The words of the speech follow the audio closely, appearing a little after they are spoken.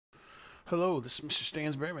Hello, this is Mr.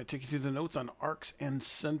 Stansbury. I'm going to take you through the notes on arcs and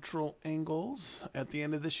central angles. At the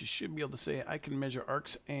end of this, you should be able to say, I can measure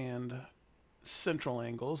arcs and central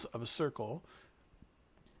angles of a circle,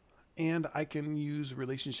 and I can use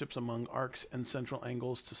relationships among arcs and central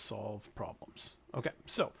angles to solve problems. Okay,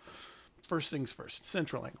 so first things first,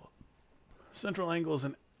 central angle. Central angles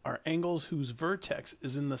are angles whose vertex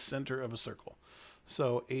is in the center of a circle.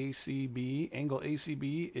 So ACB, angle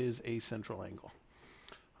ACB is a central angle.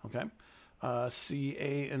 Okay.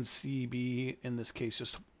 CA and CB in this case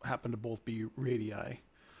just happen to both be radii.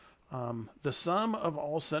 The sum of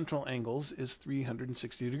all central angles is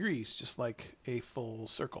 360 degrees, just like a full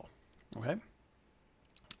circle. Okay.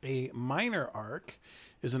 A minor arc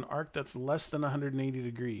is an arc that's less than 180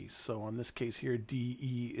 degrees. So on this case here,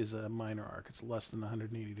 DE is a minor arc. It's less than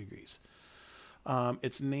 180 degrees.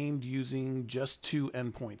 It's named using just two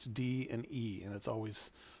endpoints, D and E, and it's always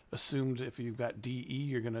assumed if you've got DE,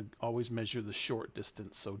 you're going to always measure the short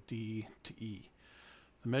distance, so D to E.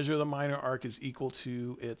 The measure of the minor arc is equal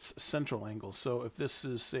to its central angle. So if this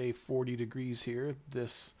is, say, 40 degrees here,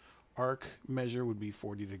 this arc measure would be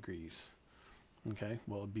 40 degrees. Okay,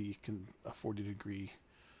 well, it'd be a 40-degree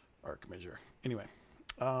arc measure. Anyway,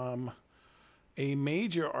 a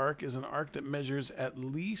major arc is an arc that measures at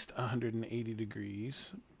least 180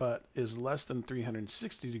 degrees, but is less than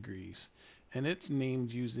 360 degrees. And it's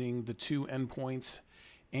named using the two endpoints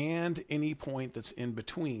and any point that's in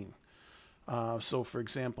between. So for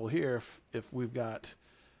example here, if we've got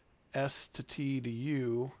S to T to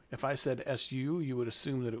U, if I said SU, you would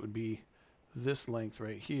assume that it would be this length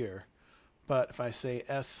right here. But if I say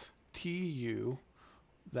STU,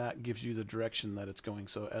 that gives you the direction that it's going.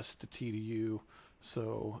 So S to T to U,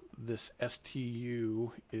 so this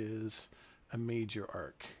STU is a major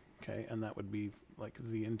arc. Okay, and that would be like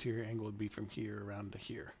the interior angle would be from here around to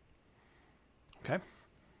here. Okay.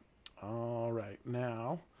 All right.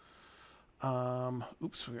 Now,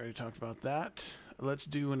 oops, we already talked about that. Let's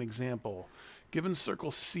do an example. Given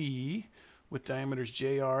circle C with diameters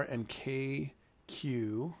JR and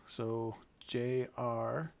KQ, so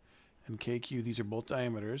JR and KQ, these are both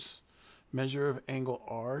diameters. Measure of angle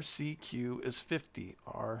RCQ is 50.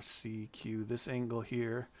 RCQ, this angle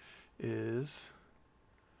here is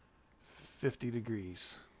 50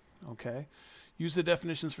 degrees. Okay. Use the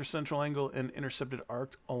definitions for central angle and intercepted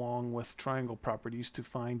arc along with triangle properties to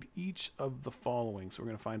find each of the following. So we're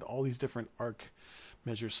going to find all these different arc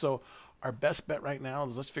measures. So our best bet right now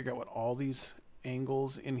is let's figure out what all these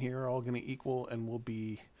angles in here are all going to equal, and we'll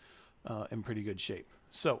be in pretty good shape.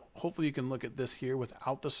 So hopefully you can look at this here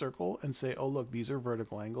without the circle and say, oh, look, these are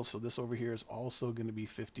vertical angles. So this over here is also going to be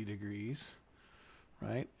 50 degrees,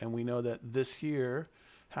 right? And we know that this here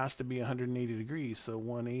has to be 180 degrees. So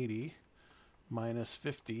 180 minus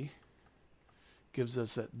 50 gives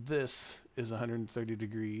us that this is 130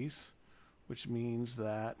 degrees, which means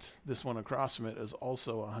that this one across from it is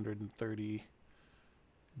also 130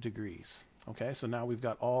 degrees. Okay, so now we've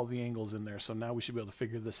got all the angles in there. So now we should be able to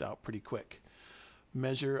figure this out pretty quick.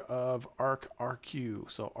 Measure of arc RQ.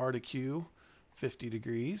 So R to Q, 50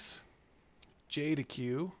 degrees. J to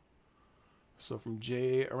Q, so from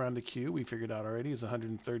J around to Q, we figured out already, is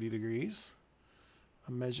 130 degrees.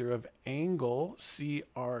 A measure of angle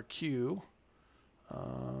CRQ,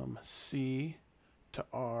 C to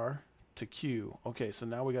R to Q. Okay, so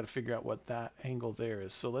now we got to figure out what that angle there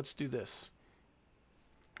is. So let's do this.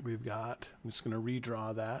 I'm just going to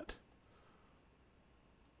redraw that.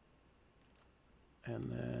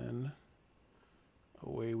 And then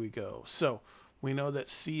away we go. So we know that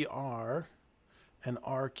CR and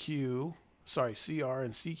RQ, CR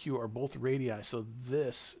and CQ are both radii, so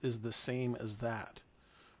this is the same as that.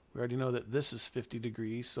 We already know that this is 50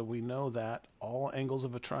 degrees, so we know that all angles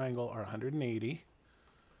of a triangle are 180.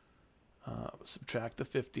 Subtract the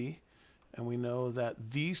 50, and we know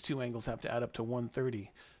that these two angles have to add up to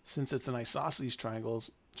 130. Since it's an isosceles triangle,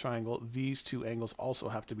 these two angles also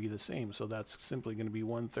have to be the same, so that's simply going to be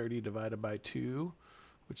 130 divided by 2,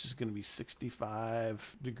 which is going to be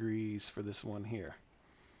 65 degrees for this one here.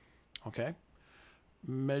 Okay,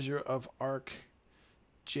 measure of arc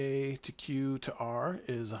J to Q to R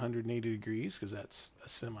is 180 degrees because that's a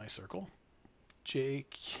semicircle.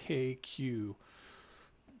 JKQ,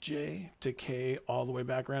 J to K all the way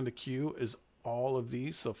back around to Q is all of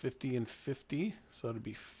these, so 50 and 50. So it'd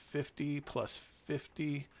be 50 plus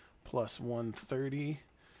 50 plus 130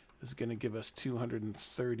 is going to give us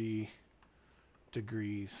 230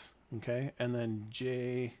 degrees. Okay, and then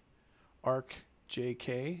J arc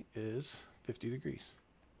JK is 50 degrees.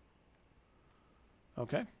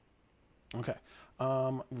 Okay. Okay.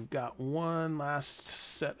 We've got one last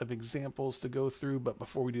set of examples to go through, but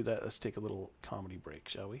before we do that, let's take a little comedy break,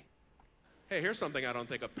 shall we? Hey, here's something I don't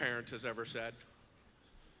think a parent has ever said.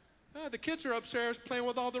 The kids are upstairs playing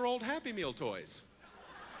with all their old Happy Meal toys.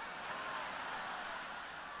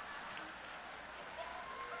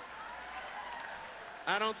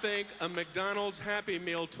 I don't think a McDonald's Happy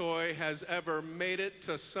Meal toy has ever made it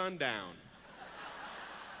to sundown.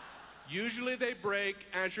 Usually they break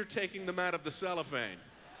as you're taking them out of the cellophane.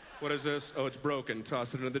 What is this? Oh, it's broken.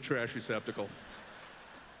 Toss it into the trash receptacle.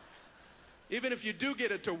 Even if you do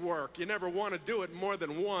get it to work, you never want to do it more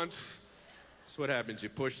than once. That's what happens. You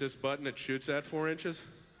push this button, it shoots at 4 inches.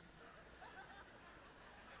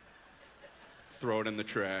 Throw it in the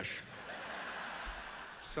trash.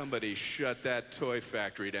 Somebody shut that toy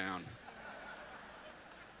factory down.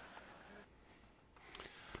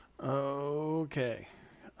 Okay.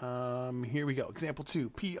 Here we go. Example 2.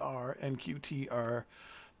 PR and QT are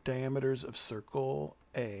diameters of circle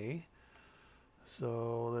A.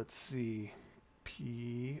 So let's see.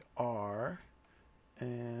 PR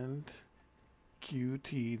and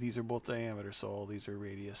QT. These are both diameters, so all these are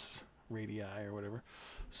radii or whatever.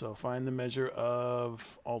 So find the measure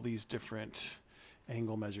of all these different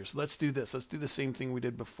angle measures. Let's do this. Let's do the same thing we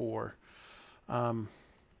did before. I'm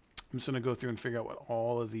just going to go through and figure out what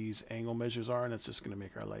all of these angle measures are, and it's just going to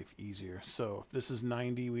make our life easier. So if this is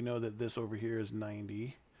 90, we know that this over here is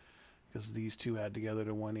 90 because these two add together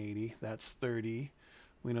to 180. That's 30.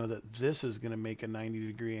 We know that this is going to make a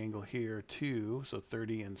 90-degree angle here too. So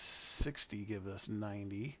 30 and 60 give us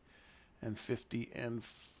 90, and 50 and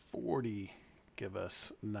 40 give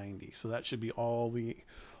us 90. So that should be all the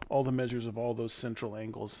measures of all those central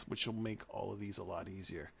angles, which will make all of these a lot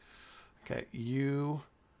easier. Okay, UQ,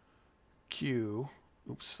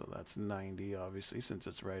 oops, so that's 90 obviously since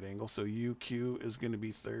it's right angle. So UQ is going to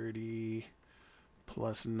be 30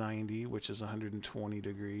 plus 90, which is 120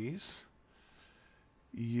 degrees.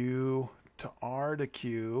 U to R to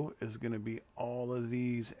Q is going to be all of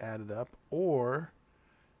these added up, or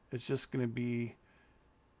it's just going to be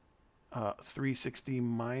 360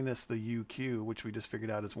 minus the UQ, which we just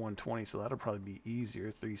figured out is 120, so that'll probably be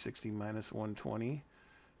easier. 360 minus 120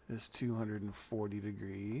 is 240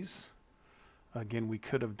 degrees. Again, we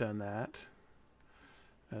could have done that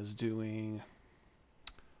as doing,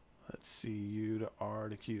 let's see, U to R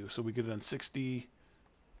to Q. So we could have done 60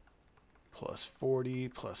 plus 40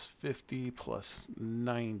 plus 50 plus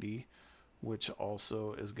 90, which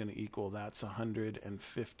also is going to equal, that's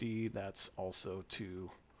 150. That's also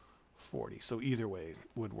 240. So either way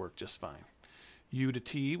would work just fine. U to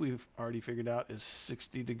T, we've already figured out, is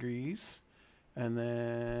 60 degrees. And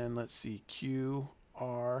then let's see, QRT.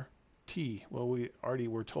 Well, we already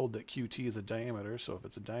were told that QT is a diameter, so if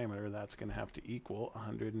it's a diameter, that's going to have to equal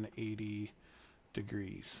 180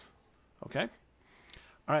 degrees. Okay?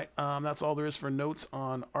 All right, that's all there is for notes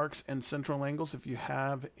on arcs and central angles. If you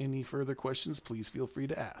have any further questions, please feel free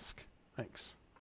to ask. Thanks.